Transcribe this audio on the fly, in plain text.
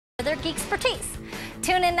their geek expertise.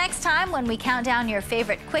 Tune in next time when we count down your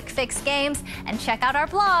favorite quick fix games and check out our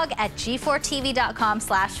blog at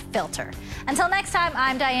g4tv.com/filter. Until next time,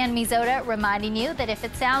 I'm Diane Mizota, reminding you that if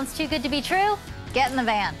it sounds too good to be true, get in the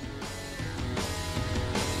van.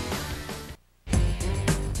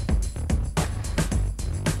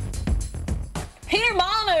 Peter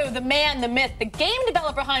Molyneux, the man, the myth, the game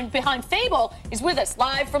developer behind Fable, is with us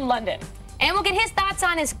live from London. And we'll get his thoughts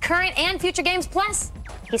on his current and future games. Plus,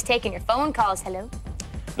 he's taking your phone calls. Hello.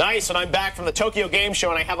 Nice, and I'm back from the Tokyo Game Show,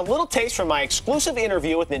 and I have a little taste from my exclusive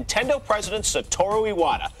interview with Nintendo President Satoru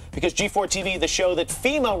Iwata, because G4 TV, the show that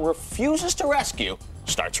FEMA refuses to rescue,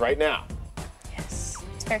 starts right now. Yes,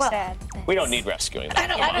 it's very sad. We don't need rescuing. I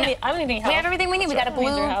don't need any help. We have everything we need. We got a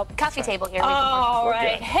blue coffee table here. All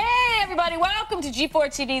right. Hey, everybody. Welcome to G4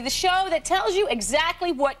 TV, the show that tells you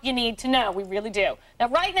exactly what you need to know. We really do. Now,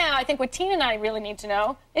 right now, I think what Tina and I really need to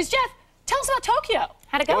know is, Jeff, tell us about Tokyo.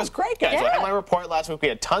 How'd it go? It was great, guys. Yeah. I had my report last week. We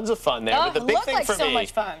had tons of fun there. But the big thing for so me,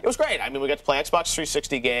 much fun. It was great. I mean, we got to play Xbox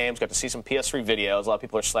 360 games, got to see some PS3 videos. A lot of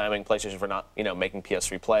people are slamming PlayStation for not, making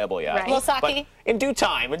PS3 playable yet. Right. Little sake. But in due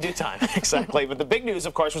time, exactly. But the big news,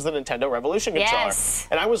 of course, was the Nintendo Revolution controller. Yes.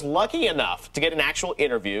 And I was lucky enough to get an actual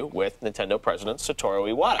interview with Nintendo President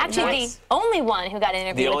Satoru Iwata. Actually, the only one who got an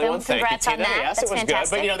interview with him. Congrats on that. Yes, That's it was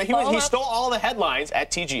fantastic. good. But he stole all the headlines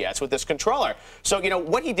at TGS with this controller. So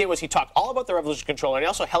what he did was he talked all about the Revolution controller, and he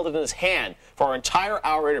also held it in his hand for our entire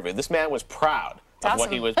hour interview. This man was proud of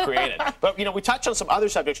what he was created. But, we touched on some other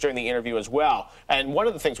subjects during the interview as well. And one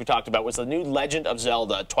of the things we talked about was the new Legend of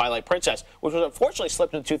Zelda Twilight Princess, which was unfortunately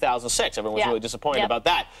slipped into 2006. Everyone was really disappointed about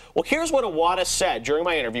that. Well, here's what Iwata said during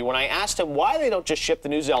my interview when I asked him why they don't just ship the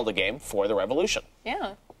new Zelda game for the Revolution.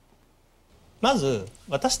 Yeah.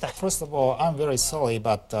 First of all, I'm very sorry,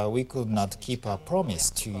 but we could not keep our promise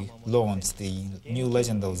to launch the new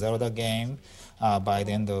Legend of Zelda game by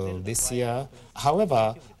the end of this year.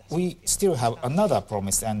 However, we still have another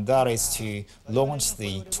promise, and that is to launch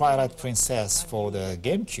the Twilight Princess for the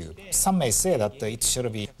GameCube. Some may say that it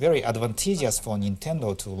should be very advantageous for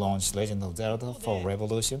Nintendo to launch Legend of Zelda for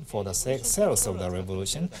Revolution, for the sales of the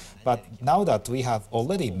Revolution. But now that we have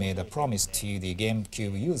already made a promise to the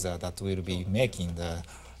GameCube user that we'll be making the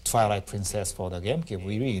Twilight Princess for the GameCube,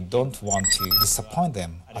 we really don't want to disappoint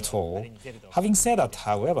them at all. Having said that,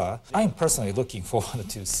 however, I'm personally looking forward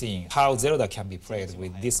to seeing how Zelda can be played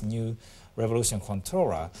with this new Revolution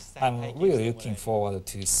controller. I'm really looking forward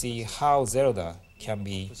to see how Zelda can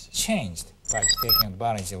be changed by taking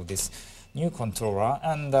advantage of this new controller,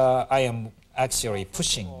 and I am actually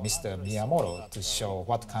pushing Mr. Miyamoto to show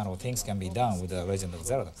what kind of things can be done with the Legend of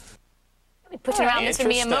Zelda. Pushing around Mr.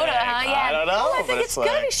 Miyamoto, huh? Yeah. I don't know. Well, I think it's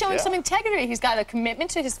good. He's showing some integrity. He's got a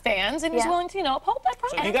commitment to his fans, and he's willing to, uphold that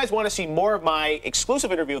promise. So if you guys want to see more of my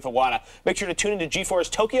exclusive interview with Iwata, make sure to tune into G4's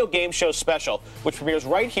Tokyo Game Show special, which premieres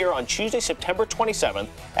right here on Tuesday, September 27th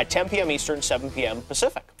at 10 p.m. Eastern, 7 p.m.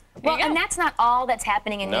 Pacific. Well, and that's not all that's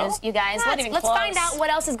happening in news, you guys. Let's find out what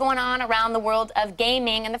else is going on around the world of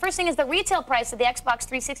gaming. And the first thing is the retail price of the Xbox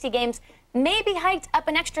 360 games may be hiked up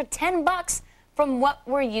an extra $10 from what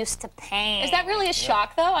we're used to paying. Is that really a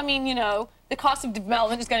shock, though? I mean, the cost of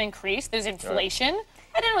development is going to increase. There's inflation.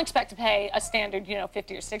 I didn't expect to pay a standard,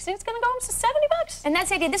 50 or 60. It's going to go up to $70. And that's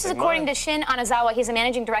the idea. This is according to Shin Onizawa. He's a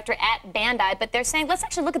managing director at Bandai. But they're saying, let's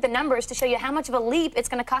actually look at the numbers to show you how much of a leap it's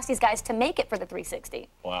going to cost these guys to make it for the 360.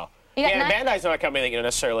 Wow. Yeah, Bandai's not a company that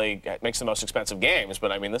necessarily makes the most expensive games,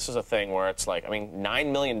 but I mean, this is a thing where it's like,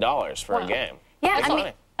 $9 million for a game.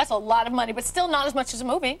 Yeah, that's a lot of money, but still not as much as a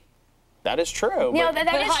movie. That is true. But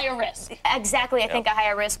is higher risk. Exactly, I think a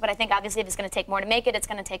higher risk, but I think obviously if it's going to take more to make it, it's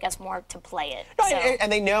going to take us more to play it. No,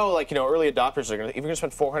 and they know, early adopters are going to, if you're going to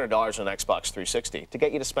spend $400 on an Xbox 360, to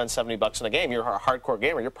get you to spend $70 on a game, you're a hardcore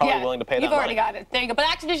gamer, you're probably willing to pay that money. You've already got it. There you go. But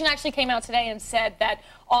Activision actually came out today and said that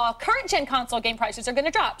current-gen console game prices are going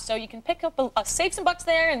to drop, so you can pick up, save some bucks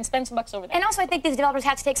there and spend some bucks over there. And also, I think these developers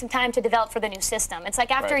have to take some time to develop for the new system. It's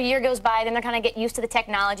like after a year goes by, then they're kind of get used to the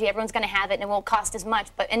technology, everyone's going to have it, and it won't cost as much.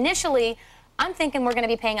 But initially, I'm thinking we're going to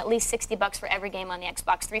be paying at least $60 for every game on the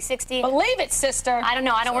Xbox 360. Believe it, sister. I don't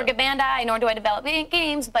know. I don't work at Bandai, nor do I develop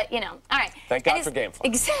games, but, All right. Thank God for GameFly.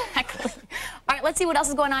 Exactly. All right, let's see what else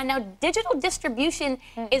is going on now. Digital distribution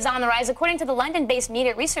is on the rise. According to the London-based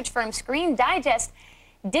media research firm Screen Digest,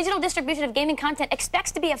 digital distribution of gaming content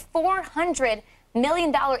expects to be a $400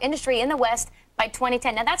 million industry in the West by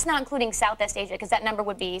 2010. Now, that's not including Southeast Asia, because that number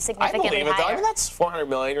would be significantly higher. I believe it, though. I mean, that's $400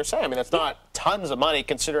 million you're saying. I mean, that's not tons of money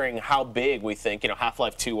considering how big we think,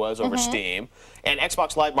 Half-Life 2 was over Steam. And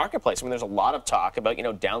Xbox Live Marketplace, I mean, there's a lot of talk about,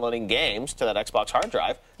 downloading games to that Xbox hard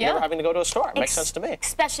drive, never having to go to a store. It makes sense to me.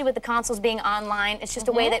 Especially with the consoles being online. It's just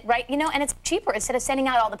a way that, and it's cheaper. Instead of sending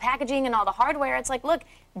out all the packaging and all the hardware, it's like, look,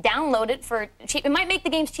 download it for cheap. It might make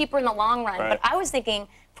the games cheaper in the long run, but I was thinking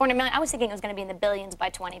 $400 million. I was thinking it was going to be in the billions by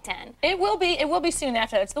 2010. It will be. It will be soon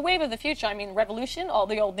after that. It's the wave of the future. I mean, Revolution, all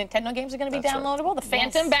the old Nintendo games are going to be downloadable. The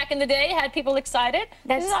Phantom back in the day had people excited.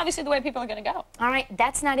 This is obviously the way people are going to go. All right,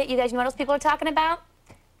 that's not it. You guys know what else people are talking about?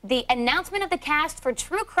 The announcement of the cast for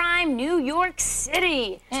True Crime New York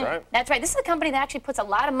City. That's right. That's right. This is a company that actually puts a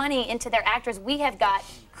lot of money into their actors. We have got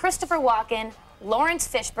Christopher Walken, Lawrence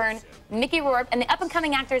Fishburne, Mickey Rourke, and the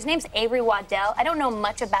up-and-coming actor, his name's Avery Waddell. I don't know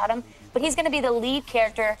much about him, but he's going to be the lead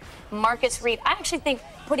character, Marcus Reed. I actually think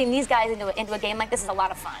putting these guys into a game like this is a lot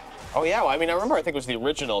of fun. Oh, yeah. Well, I mean, I remember, I think it was the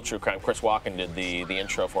original True Crime. Chris Walken did the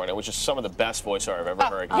intro for it. It was just some of the best voiceover I've ever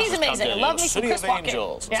heard. He's amazing. I love me some Chris Walken. City of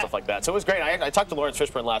Angels and stuff like that. So it was great. I talked to Lawrence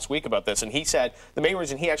Fishburne last week about this, and he said the main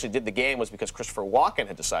reason he actually did the game was because Christopher Walken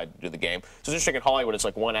had decided to do the game. So it's interesting in Hollywood, it's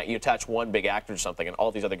like you attach one big actor to something, and all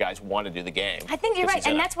these other guys want to do the game. I think you're right,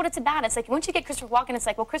 and that's what it's about. It's like once you get Christopher Walken, it's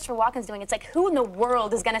like, well, Christopher Walken's doing it. It's like, who in the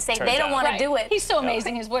world is going to say they don't want to do it? He's so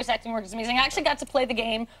amazing. His voice acting work is amazing. I actually got to play the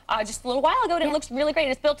game just a little while ago, and it looks really great.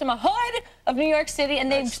 It's built in a hood of New York City,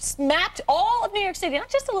 and they've mapped all of New York City, not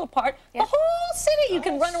just a little part, the whole city. You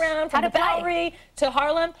can run around from the Bowery to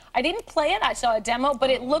Harlem. I didn't play it. I saw a demo,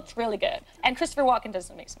 but it looked really good. And Christopher Walken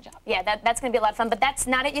does an amazing job. Yeah, that's going to be a lot of fun. But that's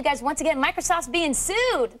not it, you guys. Once again, Microsoft's being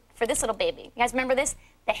sued for this little baby. You guys remember this?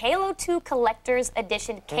 The Halo 2 Collector's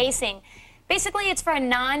Edition casing. Basically, it's for a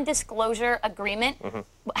non-disclosure agreement.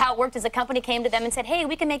 How it worked is a company came to them and said, hey,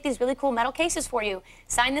 we can make these really cool metal cases for you.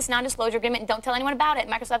 Sign this non-disclosure agreement and don't tell anyone about it.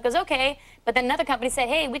 Microsoft goes, okay. But then another company said,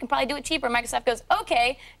 hey, we can probably do it cheaper. Microsoft goes,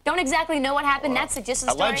 okay. Don't exactly know what happened. That's the gist of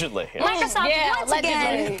the story. Allegedly. Yeah. Microsoft, once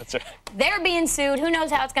again, they're being sued. Who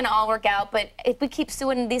knows how it's going to all work out. But if we keep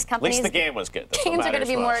suing these companies, at least the game was good. That's games are going to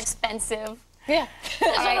be more expensive. Yeah,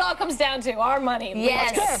 that's what it all comes down to, our money.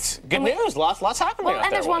 Yes. Good news, lots happening out there.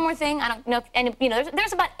 And there's one more thing, I don't know, and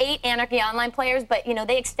there's about 8 Anarchy Online players, but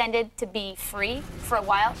they extended to be free for a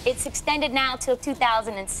while. It's extended now till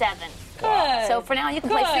 2007. Good. So for now, you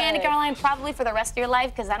can play free Anarchy Online probably for the rest of your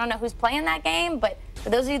life, because I don't know who's playing that game, but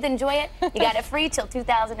for those of you that enjoy it, you got it free till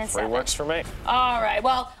 2007. Free works for me. All right,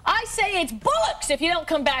 well, I say it's bullocks if you don't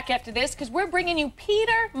come back after this, because we're bringing you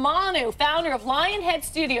Peter Molyneux, founder of Lionhead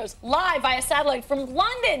Studios, live via satellite from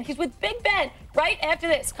London. He's with Big Ben right after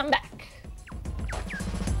this. Come back.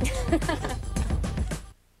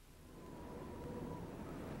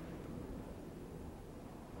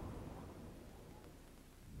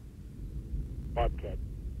 Bobcat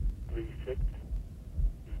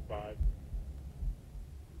 3625.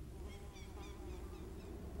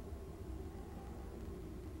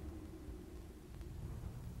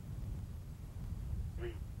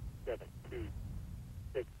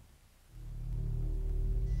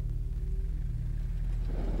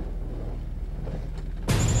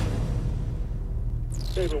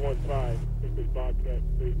 Saber 15, this is Bobcat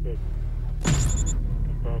 36.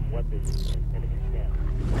 Confirm weapon enemy scan.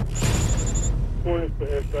 Coordinates for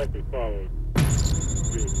airstrike as follows.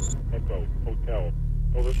 3 Echo Hotel.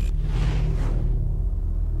 Over.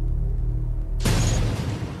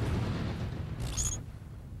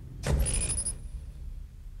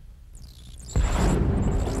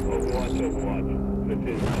 Overwatch. This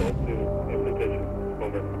is Vault 2 in position.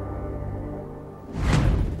 Over.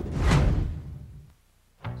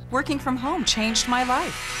 Working from home changed my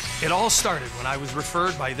life. It all started when I was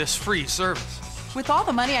referred by this free service. With all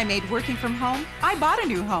the money I made working from home, I bought a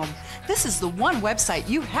new home. This is the one website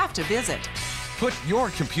you have to visit. Put your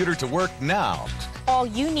computer to work now. All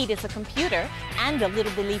you need is a computer and a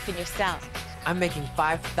little belief in yourself. I'm making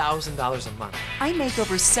 $5,000 a month. I make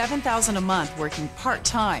over $7,000 a month working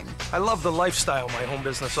part-time. I love the lifestyle my home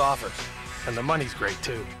business offers, and the money's great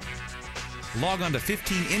too. Log on to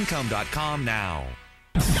 15income.com now.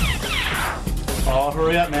 Oh,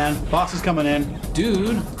 hurry up, man. Box is coming in.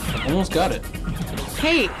 Dude, almost got it.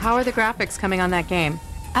 Hey, how are the graphics coming on that game?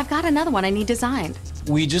 I've got another one I need designed.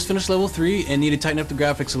 We just finished level 3 and need to tighten up the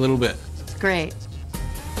graphics a little bit. Great.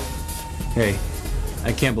 Hey,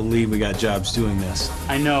 I can't believe we got jobs doing this.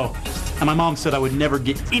 I know. And my mom said I would never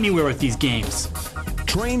get anywhere with these games.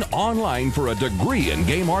 Train online for a degree in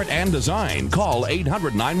game art and design. Call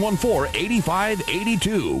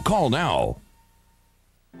 800-914-8582. Call now.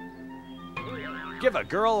 Give a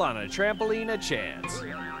girl on a trampoline a chance.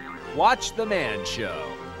 Watch The Man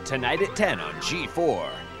Show, tonight at 10 on G4.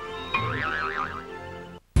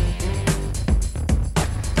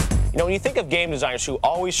 You know, when you think of game designers who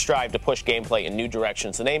always strive to push gameplay in new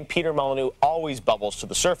directions, the name Peter Molyneux always bubbles to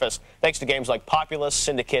the surface thanks to games like Populous,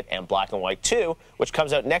 Syndicate, and Black and White 2, which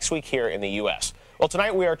comes out next week here in the U.S. Well,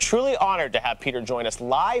 tonight we are truly honored to have Peter join us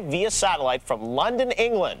live via satellite from London,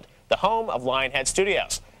 England, the home of Lionhead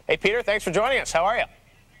Studios. Hey, Peter, thanks for joining us. How are you?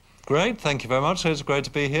 Great, thank you very much. It's great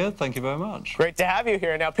to be here. Thank you very much. Great to have you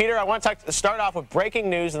here. Now, Peter, I want to start off with breaking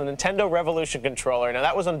news of the Nintendo Revolution controller. Now,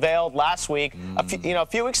 that was unveiled last week. A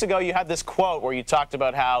few weeks ago, you had this quote where you talked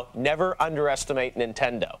about how never underestimate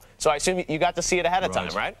Nintendo. So I assume you got to see it ahead of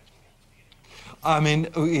time, right? I mean,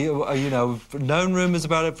 you know, known rumours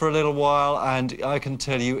about it for a little while, and I can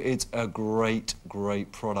tell you it's a great,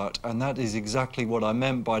 great product. And that is exactly what I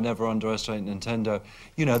meant by never underestimate Nintendo.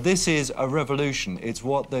 You know, this is a revolution. It's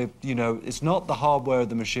what the, you know, it's not the hardware of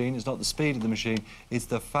the machine, it's not the speed of the machine, it's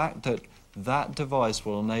the fact that that device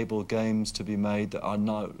will enable games to be made that are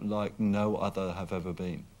like no other have ever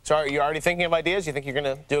been. So are you already thinking of ideas? You think you're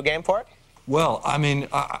going to do a game for it? Well, I mean,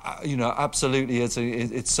 you know, absolutely,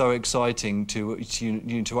 it's so exciting to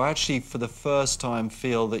actually, for the first time,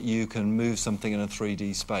 feel that you can move something in a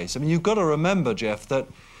 3D space. I mean, you've got to remember, Jeff, that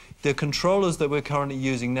the controllers that we're currently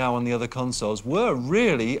using now on the other consoles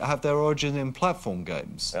have their origin in platform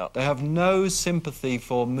games. Yep. They have no sympathy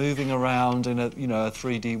for moving around in a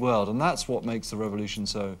 3D world, and that's what makes the Revolution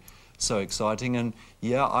so exciting. And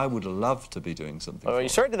yeah, I would love to be doing something. Well, you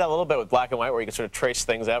sort of did that a little bit with Black and White, where you can sort of trace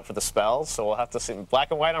things out for the spells. So we'll have to see Black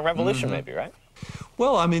and White on Revolution, maybe, right?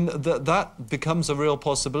 Well, I mean, that becomes a real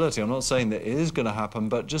possibility. I'm not saying that it is going to happen,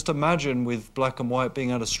 but just imagine with Black and White being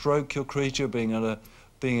able to stroke your creature, being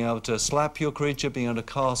able to slap your creature, being able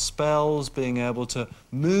to cast spells, being able to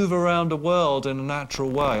move around a world in a natural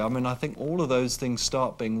way. I mean, I think all of those things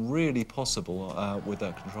start being really possible with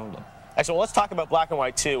that controller. Excellent. Well, let's talk about Black and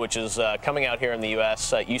White 2, which is coming out here in the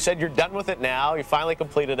U.S. You said you're done with it now. You finally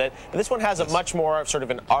completed it. But this one has a much more sort of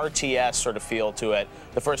an RTS sort of feel to it.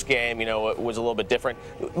 The first game, you know, it was a little bit different.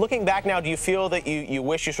 Looking back now, do you feel that you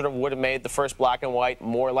wish you sort of would have made the first Black and White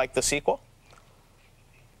more like the sequel?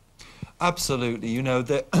 Absolutely. You know,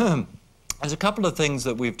 there's a couple of things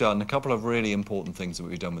that we've done, a couple of really important things that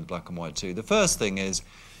we've done with Black and White 2. The first thing is,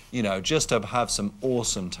 you know, just to have some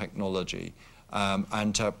awesome technology.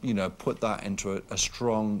 And to, you know, put that into a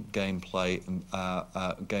strong gameplay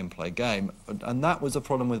game. And that was the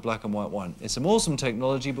problem with Black and White 1. It's some awesome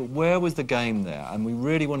technology, but where was the game there? And we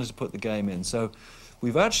really wanted to put the game in. So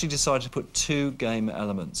we've actually decided to put two game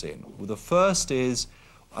elements in. Well, the first is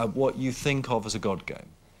what you think of as a God game.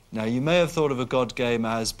 Now, you may have thought of a God game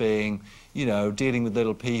as being, you know, dealing with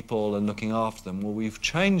little people and looking after them. Well, we've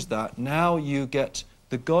changed that. Now you get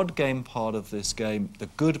the God game part of this game, the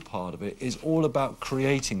good part of it, is all about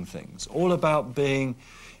creating things, all about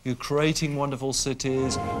you're creating wonderful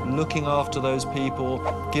cities, looking after those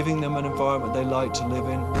people, giving them an environment they like to live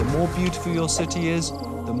in. The more beautiful your city is,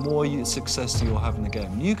 the more success you'll have in the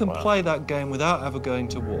game. You can play that game without ever going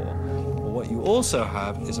to war. But what you also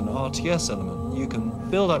have is an RTS element. You can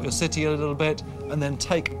build up your city a little bit and then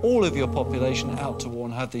take all of your population out to war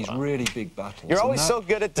and have these really big battles. You're always so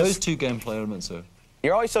good at those two gameplay elements are...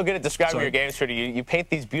 You're always so good at describing your games, Peter. You paint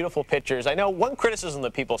these beautiful pictures. I know one criticism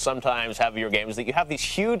that people sometimes have of your game is that you have these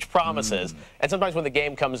huge promises, and sometimes when the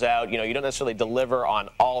game comes out, you know, you don't necessarily deliver on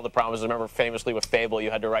all the promises. I remember famously with Fable, you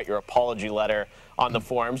had to write your apology letter on the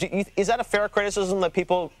forums. Is that a fair criticism that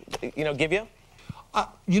people, you know, give you?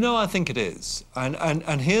 You know, I think it is.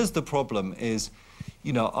 And here's the problem is,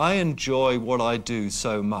 you know, I enjoy what I do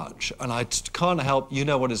so much, and I can't help, you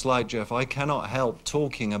know what it's like, Jeff, I cannot help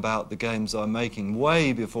talking about the games I'm making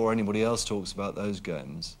way before anybody else talks about those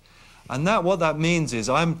games. And what that means is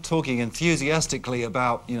I'm talking enthusiastically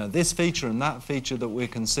about, you know, this feature and that feature that we're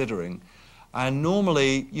considering. And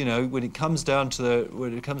normally, you know, when it comes down to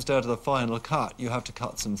the final cut, you have to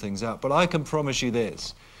cut some things out. But I can promise you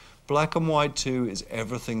this, Black and White 2 is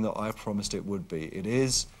everything that I promised it would be. It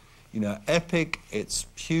is, you know, epic, it's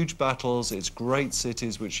huge battles, it's great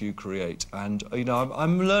cities which you create. And, you know,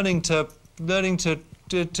 I'm learning to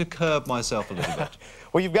curb myself a little bit.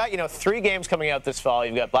 Well, you've got, you know, 3 games coming out this fall.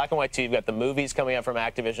 You've got Black and White 2, you've got the movies coming out from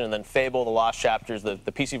Activision, and then Fable, The Lost Chapters, the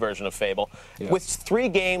PC version of Fable. Yeah. With 3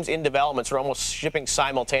 games in development, so almost shipping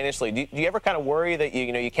simultaneously, do you ever kind of worry that,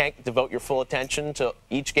 you know, you can't devote your full attention to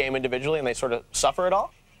each game individually and they sort of suffer at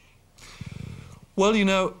all? Well, you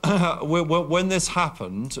know, when this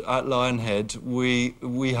happened at Lionhead,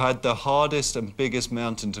 we had the hardest and biggest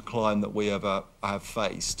mountain to climb that we ever have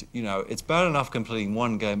faced. You know, it's bad enough completing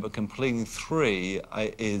 1 game, but completing 3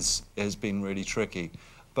 has been really tricky.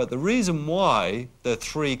 But the reason why the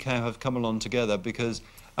 3 have come along together, because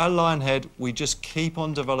at Lionhead, we just keep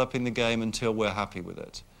on developing the game until we're happy with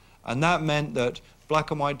it. And that meant that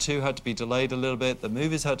Black and White 2 had to be delayed a little bit, the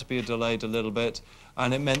movies had to be delayed a little bit,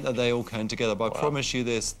 and it meant that they all came together. But I promise you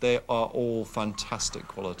this, they are all fantastic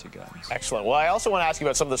quality games. Excellent. Well, I also want to ask you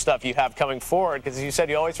about some of the stuff you have coming forward, because you said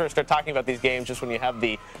you always start talking about these games just when you have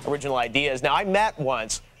the original ideas. Now, I met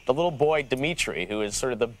once the little boy Dimitri, who is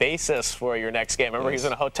sort of the basis for your next game. I remember he was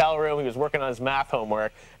in a hotel room, he was working on his math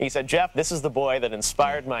homework, and he said, Jeff, this is the boy that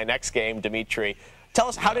inspired my next game, Dimitri. Tell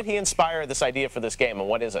us, how did he inspire this idea for this game, and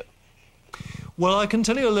what is it? Well, I can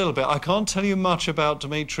tell you a little bit. I can't tell you much about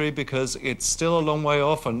Dimitri because it's still a long way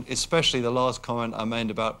off, and especially the last comment I made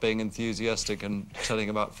about being enthusiastic and telling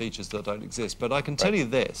about features that don't exist. But I can tell you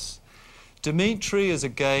this. Dimitri is a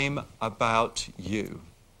game about you.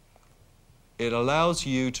 It allows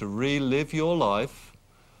you to relive your life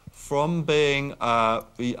from being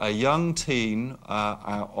a young teen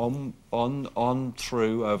on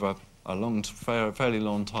through over a fairly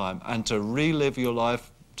long time, and to relive your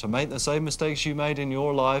life, to make the same mistakes you made in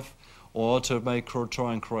your life, or to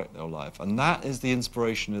try and correct your life. And that is the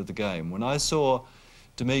inspiration of the game. When I saw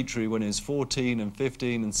Dimitri when he was 14 and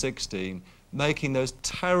 15 and 16 making those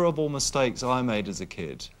terrible mistakes I made as a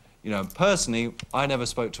kid, you know, personally, I never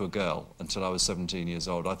spoke to a girl until I was 17 years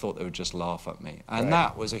old. I thought they would just laugh at me. And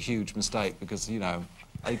that was a huge mistake because, you know,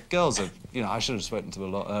 girls are, you know, I should have spoken to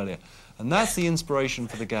them a lot earlier. And that's the inspiration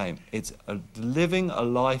for the game. It's living a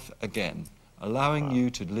life again, allowing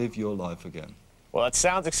you to live your life again. Well, it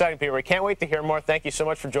sounds exciting, Peter. We can't wait to hear more. Thank you so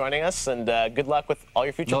much for joining us, and good luck with all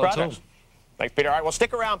your future projects. Thanks, Peter. All right, well,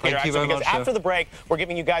 stick around, Peter, because after the break, we're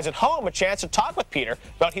giving you guys at home a chance to talk with Peter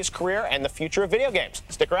about his career and the future of video games.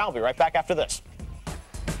 Stick around. We'll be right back after this.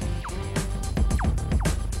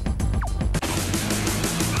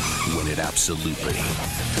 When it absolutely,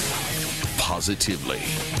 positively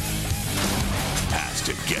has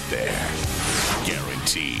to get there.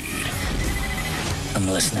 Guaranteed. I'm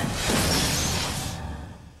listening.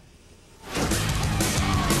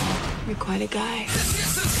 You're quite a guy.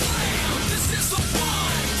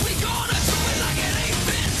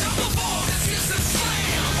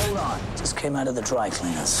 Hold on. Just came out of the dry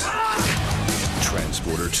cleaners.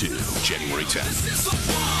 Transporter 2, January 10th.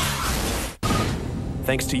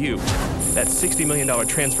 Thanks to you, that $60 million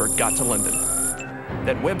transfer got to London.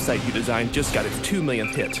 That website you designed just got its 2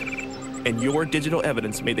 millionth hit. And your digital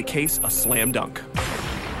evidence made the case a slam dunk.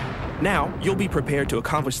 Now, you'll be prepared to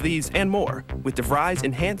accomplish these and more with DeVry's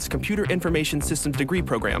Enhanced Computer Information Systems degree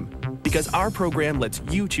program, because our program lets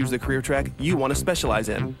you choose the career track you want to specialize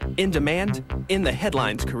in demand, in the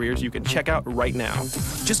headlines careers you can check out right now.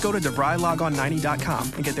 Just go to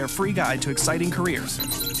DeVryLogon90.com and get their free guide to exciting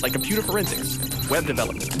careers like computer forensics, web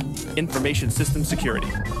development, information system security.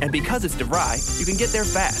 And because it's DeVry, you can get there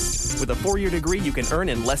fast with a 4-year degree you can earn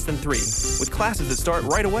in less than 3, with classes that start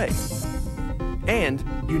right away. And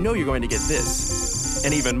you know you're going to get this,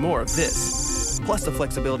 and even more of this, plus the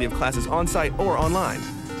flexibility of classes on-site or online.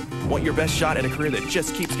 Want your best shot at a career that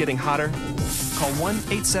just keeps getting hotter? Call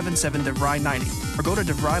 1-877-DeVry-90 or go to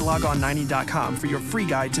DeVryLogon90.com for your free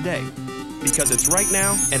guide today. Because it's right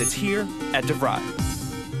now, and it's here at DeVry.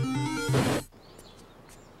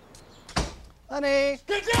 Honey!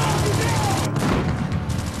 Get down! Get down!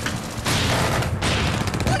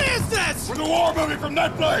 What is this? It's a war movie from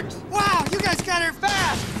Netflix! Wow, you guys got here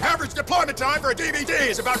fast! Average deployment time for a DVD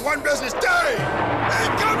is about 1 business day!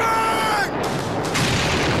 Incoming!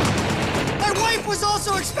 My wife was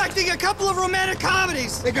also expecting a couple of romantic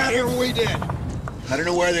comedies! They got here when we did. I don't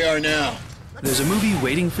know where they are now. There's a movie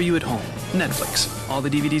waiting for you at home. Netflix. All the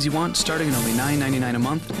DVDs you want, starting at only $9.99 a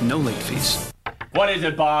month, no late fees. What is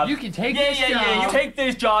it, Bob? You can take this job. Yeah, you take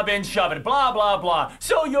this job and shove it. Blah, blah, blah.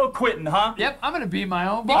 So you're quitting, huh? Yep, I'm gonna be my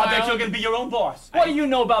own boss. I bet you're gonna be your own boss. What do you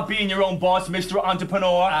know about being your own boss, Mr.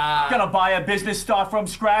 Entrepreneur? Gonna buy a business, start from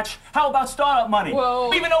scratch? How about startup money?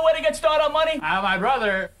 Whoa. Even know where to get startup money? My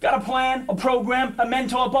brother. Got a plan, a program, a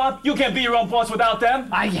mentor, Bob? You can't be your own boss without them.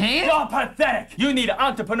 I can't? You're pathetic. You need an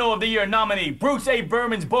Entrepreneur of the Year nominee, Bruce A.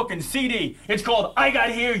 Berman's book and CD. It's called I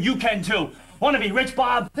Got Here, You Can Too. Want to be rich,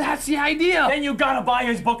 Bob? That's the idea. Then you gotta buy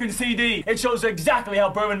his book and CD. It shows exactly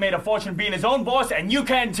how Berman made a fortune being his own boss, and you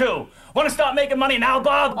can too. Want to start making money now,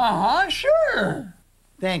 Bob? Sure.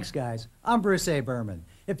 Thanks, guys. I'm Bruce A. Berman.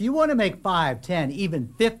 If you want to make $5,000, $10,000,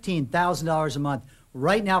 even $15,000 a month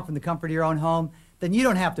right now from the comfort of your own home, then you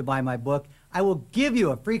don't have to buy my book. I will give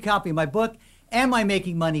you a free copy of my book and my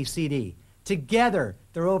Making Money CD. Together,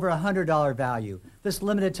 they're over $100 value. This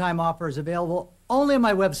limited time offer is available only on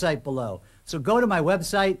my website below. So go to my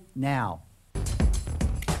website now.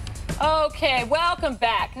 Okay, welcome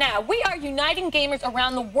back. Now, we are uniting gamers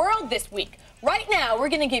around the world this week. right now, we're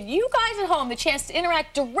going to give you guys at home the chance to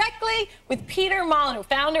interact directly with Peter Molyneux,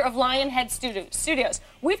 founder of Lionhead Studios.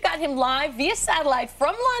 We've got him live via satellite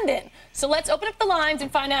from London. So let's open up the lines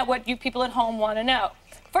and find out what you people at home want to know.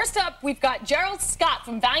 First up, we've got Gerald Scott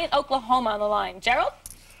from Valiant, Oklahoma on the line. Gerald?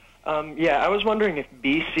 Yeah, I was wondering if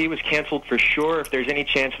BC was canceled for sure, if there's any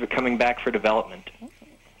chance of it coming back for development.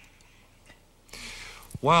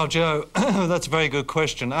 Wow, Joe, that's a very good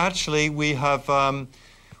question. Actually, we've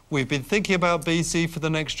been thinking about BC for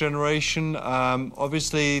the next generation.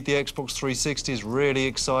 Obviously, the Xbox 360 is really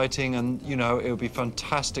exciting, and you know it would be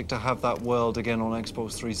fantastic to have that world again on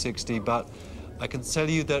Xbox 360. But I can tell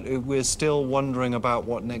you that we're still wondering about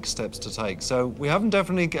what next steps to take. So we haven't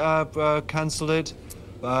definitely cancelled it.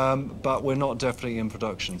 But we're not definitely in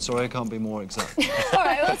production. Sorry, I can't be more exact. All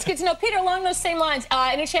right, well, let's get to know Peter. Along those same lines,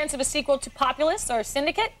 any chance of a sequel to Populous or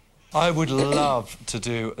Syndicate? I would love to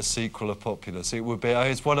do a sequel of Populous. It would be.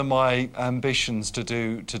 It's one of my ambitions to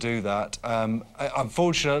do that.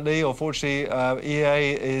 Unfortunately, or fortunately,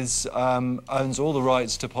 EA owns all the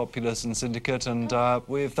rights to Populous and Syndicate, and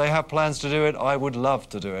if they have plans to do it, I would love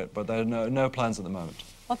to do it. But there are no plans at the moment.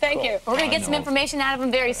 Well, thank you. We're going to get some information out of him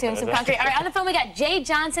very soon, some concrete. All right, on the phone we got Jay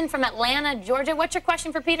Johnson from Atlanta, Georgia. What's your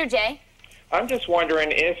question for Peter, Jay? I'm just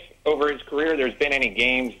wondering if, over his career, there's been any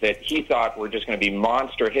games that he thought were just going to be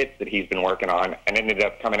monster hits that he's been working on and ended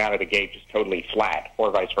up coming out of the gate just totally flat,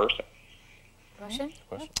 or vice versa. Question?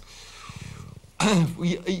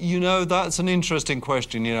 You know, that's an interesting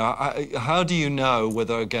question. You know, how do you know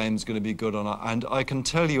whether a game's going to be good or not? And I can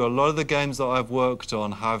tell you, a lot of the games that I've worked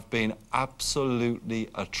on have been absolutely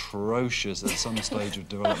atrocious at some stage of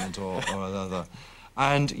development or another.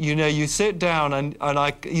 And you know, you sit down and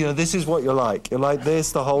you know, this is what you're like. You're like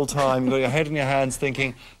this the whole time. You've got your head in your hands,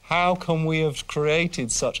 thinking, how can we have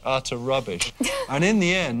created such utter rubbish? And in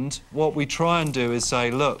the end, what we try and do is say,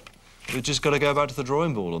 look, we've just got to go back to the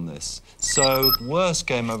drawing board on this. So, worst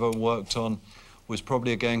game I've ever worked on was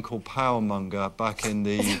probably a game called Powermonger back in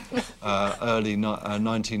the early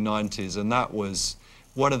 1990s, and that was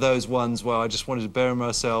one of those ones where I just wanted to bury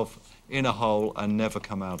myself in a hole and never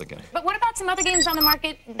come out again. But what about some other games on the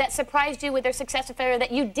market that surprised you with their success or failure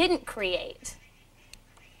that you didn't create?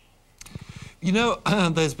 You know,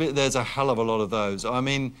 there's a hell of a lot of those. I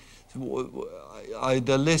mean,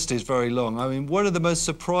 the list is very long. I mean, one of the most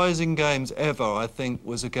surprising games ever, I think,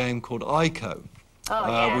 was a game called Ico,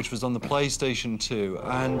 which was on the PlayStation 2.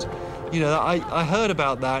 And, you know, I heard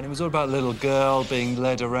about that, and it was all about a little girl being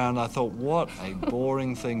led around. I thought, what a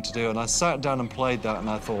boring thing to do. And I sat down and played that, and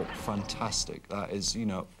I thought, fantastic. That is, you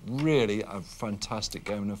know, really a fantastic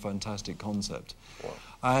game and a fantastic concept. Wow.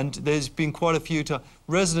 And there's been quite a few times.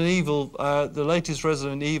 Resident Evil, the latest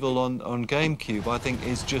Resident Evil on GameCube, I think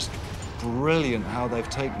is just brilliant how they've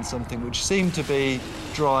taken something which seemed to be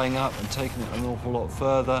drying up and taken it an awful lot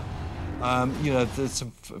further. You know, there's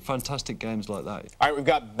some fantastic games like that. All right, we've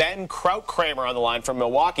got Ben Krautkramer on the line from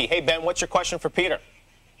Milwaukee. Hey, Ben, what's your question for Peter?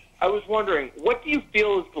 I was wondering, what do you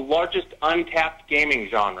feel is the largest untapped gaming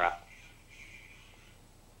genre?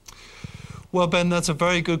 Well, Ben, that's a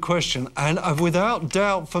very good question. And without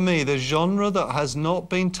doubt, for me, the genre that has not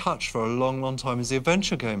been touched for a long, long time is the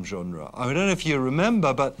adventure game genre. I don't know if you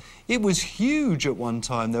remember, but it was huge at one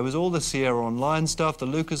time. There was all the Sierra Online stuff, the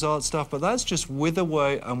LucasArts stuff, but that's just withered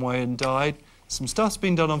away and died. Some stuff's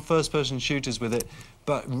been done on first-person shooters with it,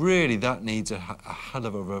 but really that needs a hell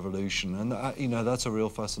of a revolution. And, you know, that's a real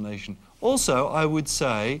fascination. Also, I would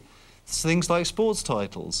say things like sports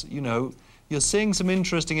titles, you know, you're seeing some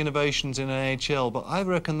interesting innovations in NHL, but I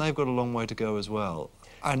reckon they've got a long way to go as well.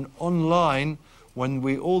 And online, when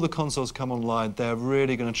all the consoles come online, they're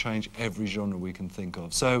really going to change every genre we can think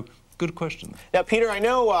of. So, good question. Now, Peter, I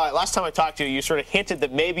know last time I talked to you, you sort of hinted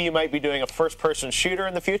that maybe you might be doing a first-person shooter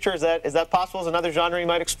in the future. Is that possible? Is another genre you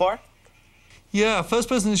might explore? Yeah,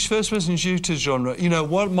 first-person shooter genre. You know,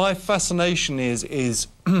 what my fascination is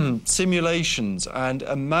simulations. And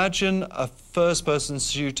imagine a first-person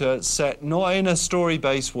shooter set not in a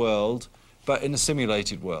story-based world, but in a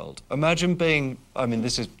simulated world. Imagine being, I mean,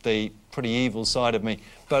 this is the pretty evil side of me,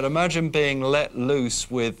 but imagine being let loose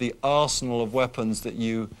with the arsenal of weapons that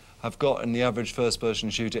you have got in the average first-person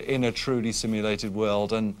shooter in a truly simulated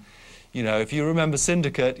world. And you know, if you remember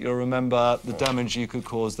Syndicate, you'll remember the damage you could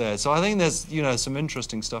cause there. So I think there's, you know, some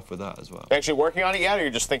interesting stuff with that as well. Actually working on it yet, or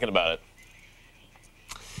you're just thinking about it?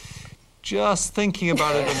 Just thinking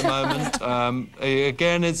about it at the moment.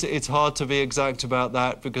 Again, it's hard to be exact about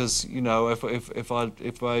that because, you know, if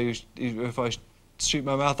I shoot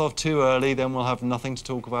my mouth off too early, then we'll have nothing to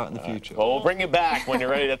talk about in the future. Well, we'll bring you back when you're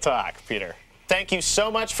ready to talk, Peter. thank you so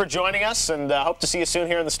much for joining us, and hope to see you soon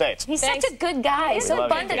here in the States. He's such a good guy. He's So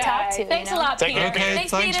fun to talk to. Thanks you a know? lot, Peter. Okay,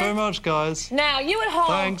 thanks very much, guys. Now, you at home,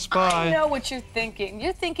 Thanks, bye. I know what you're thinking.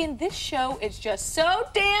 You're thinking this show is just so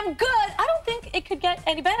damn good. I don't think it could get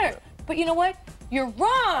any better. But you know what? You're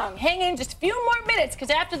wrong. Hang in just a few more minutes, because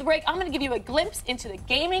after the break, I'm going to give you a glimpse into the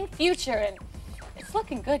gaming future, and it's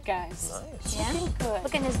looking good, guys. Nice. Yeah? Looking good.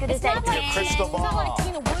 Looking as good as that like tan. crystal ball. It's not like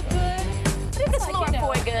Tina Wood good, but It's Laura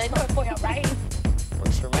Foy good. Laura Foy, all right?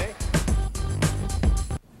 Works for me.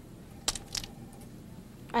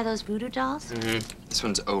 Are those voodoo dolls? This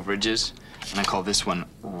one's overages, and I call this one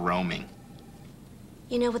roaming.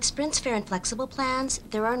 You know, with Sprint's fair and flexible plans,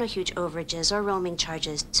 there are no huge overages or roaming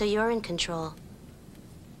charges, so you're in control.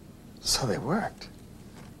 So they worked.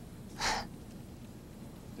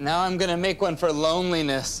 Now I'm gonna make one for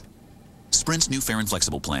loneliness. Sprint's new fair and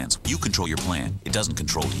flexible plans. You control your plan. It doesn't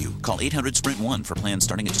control you. Call 800-SPRINT-1 for plans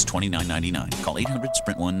starting at just $29.99. Call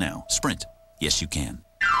 800-SPRINT-1 now. Sprint. Yes, you can.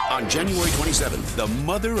 On January 27th, the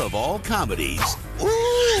mother of all comedies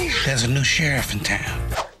Ooh, there's a new sheriff in town.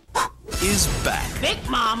 is back. Big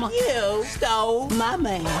Mama, you stole my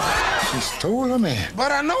man. She stole a man.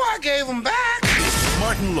 But I know I gave him back.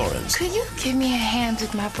 Martin Lawrence. Could you give me a hand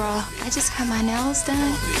with my bra? I just got my nails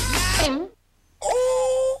done.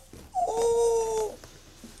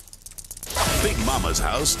 Big Mama's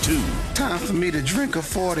House 2. Time for me to drink a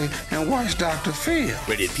 40 and watch Dr. Phil.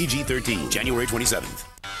 Rated PG-13, January 27th.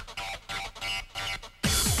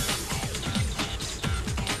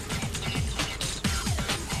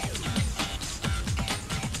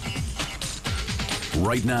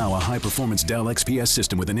 Right now, a high-performance Dell XPS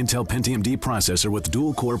system with an Intel Pentium D processor with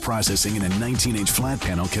dual-core processing and a 19-inch flat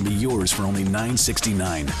panel can be yours for only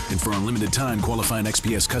 $969. And for unlimited time, qualifying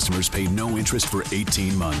XPS customers pay no interest for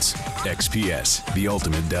 18 months. XPS, the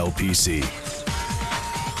ultimate Dell PC.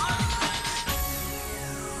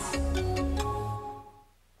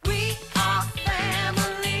 We are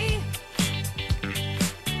family.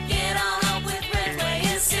 Get on up with Rentway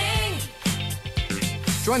and sing.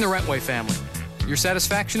 Join the Rentway family. Your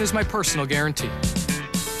satisfaction is my personal guarantee.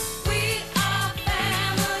 We are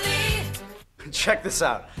family. Check this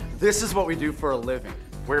out. This is what we do for a living.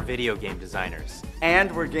 We're video game designers.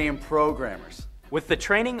 And we're game programmers. With the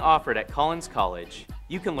training offered at Collins College,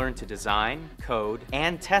 you can learn to design, code,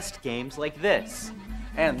 and test games like this.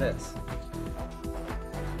 And this.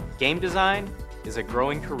 Game design is a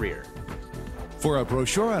growing career. For a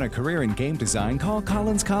brochure on a career in game design, call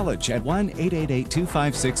Collins College at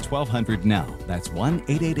 1-888-256-1200 now. That's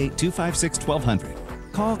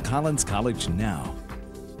 1-888-256-1200. Call Collins College now.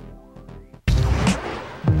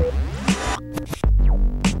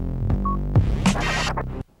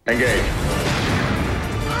 Engage.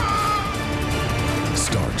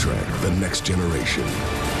 Star Trek: The Next Generation.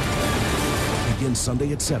 Begins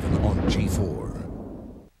Sunday at 7 on G4.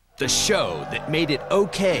 The show that made it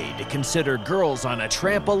okay to consider girls on a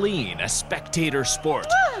trampoline a spectator sport.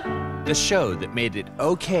 The show that made it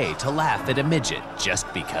okay to laugh at a midget just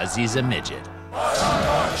because he's a midget.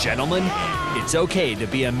 Gentlemen, it's okay to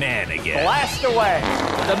be a man again. Blast away!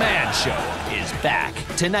 The Man Show is back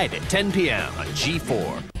tonight at 10 p.m. on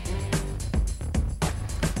G4.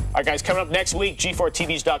 All right, guys, coming up next week,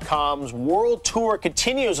 G4TVs.com's World Tour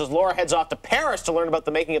continues as Laura heads off to Paris to learn about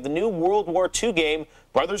the making of the new World War II game,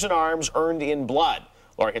 Brothers in Arms, Earned in Blood.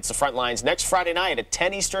 Laura hits the front lines next Friday night at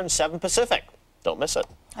 10 Eastern, 7 Pacific. Don't miss it.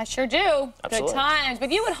 I sure do. Absolutely. Good times.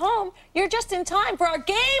 But you at home, you're just in time for our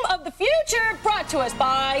Game of the Future, brought to us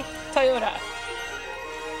by Toyota.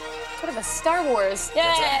 Sort of a Star Wars.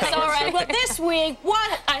 Yes, all right. Well, this week,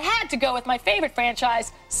 I had to go with my favorite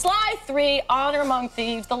franchise, Sly 3, Honor Among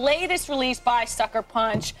Thieves, the latest release by Sucker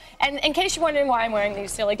Punch. And in case you're wondering why I'm wearing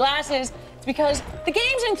these silly glasses, it's because the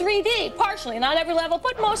game's in 3D, partially. Not every level,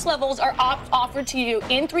 but most levels are offered to you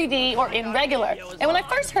in 3D or in regular. And when I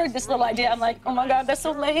first heard this little idea, I'm like, oh my God, that's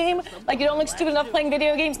so lame. Like, you don't look stupid enough playing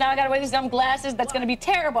video games. Now I gotta wear these dumb glasses. That's gonna be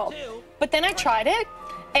terrible. But then I tried it.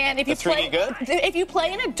 And if you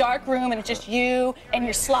play in a dark room and it's just you and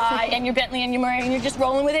your Sly and your Bentley and your Murray and you're just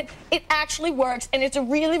rolling with it, it actually works, and it's a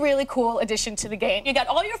really, really cool addition to the game. You got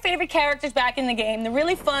all your favorite characters back in the game, the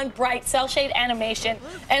really fun, bright, cel-shade animation,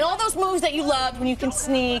 and all those moves that you loved when you can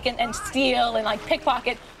sneak and steal and like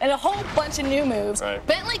pickpocket, and a whole bunch of new moves. Right.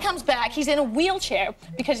 Bentley comes back. He's in a wheelchair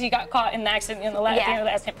because he got caught in an accident in the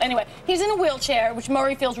last game. Anyway, he's in a wheelchair, which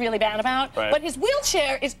Murray feels really bad about. Right. But his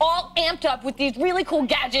wheelchair is all amped up with these really cool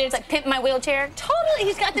gadgets. Like pimp my wheelchair. Totally.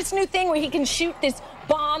 He's got this new thing where he can shoot this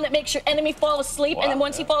bomb that makes your enemy fall asleep, and then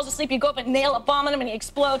once he falls asleep, you go up and nail a bomb on him and he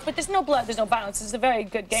explodes. But there's no blood, there's no violence. It's a very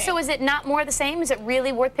good game. So is it not more of the same? Is it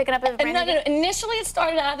really worth picking up as a brand new game? Initially, it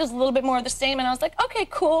started out as a little bit more of the same, and I was like, okay,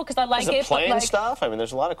 cool, because I like it. Is it plane but like, stuff? I mean,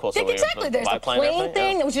 there's a lot of cool stuff. Exactly. There's a plane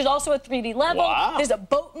thing, which is also a 3D level. Wow. There's a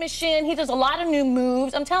boat mission. He does a lot of new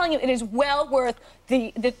moves. I'm telling you, it is well worth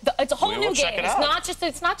it's a whole new game. It's not just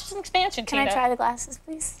an expansion. Can I try the glasses,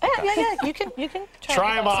 please? Yeah. You can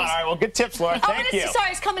try them on. All right. Well, good tips, Laura. Thank you.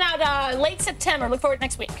 Sorry, it's coming out late September. Look forward to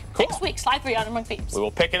next week. Cool. Next week, Sly 3 on Among Thieves. We will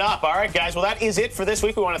pick it up. All right, guys. Well, that is it for this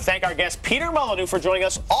week. We want to thank our guest, Peter Molyneux, for joining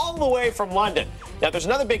us all the way from London. Now, if there's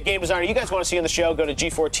another big game designer you guys want to see on the show, go to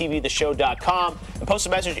g4tvtheshow.com and post a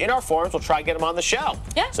message in our forums. We'll try to get them on the show.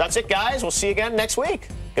 Yeah. So that's it, guys. We'll see you again next week.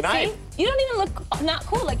 Good night. See? You don't even look not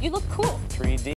cool. Like, you look cool. 3D.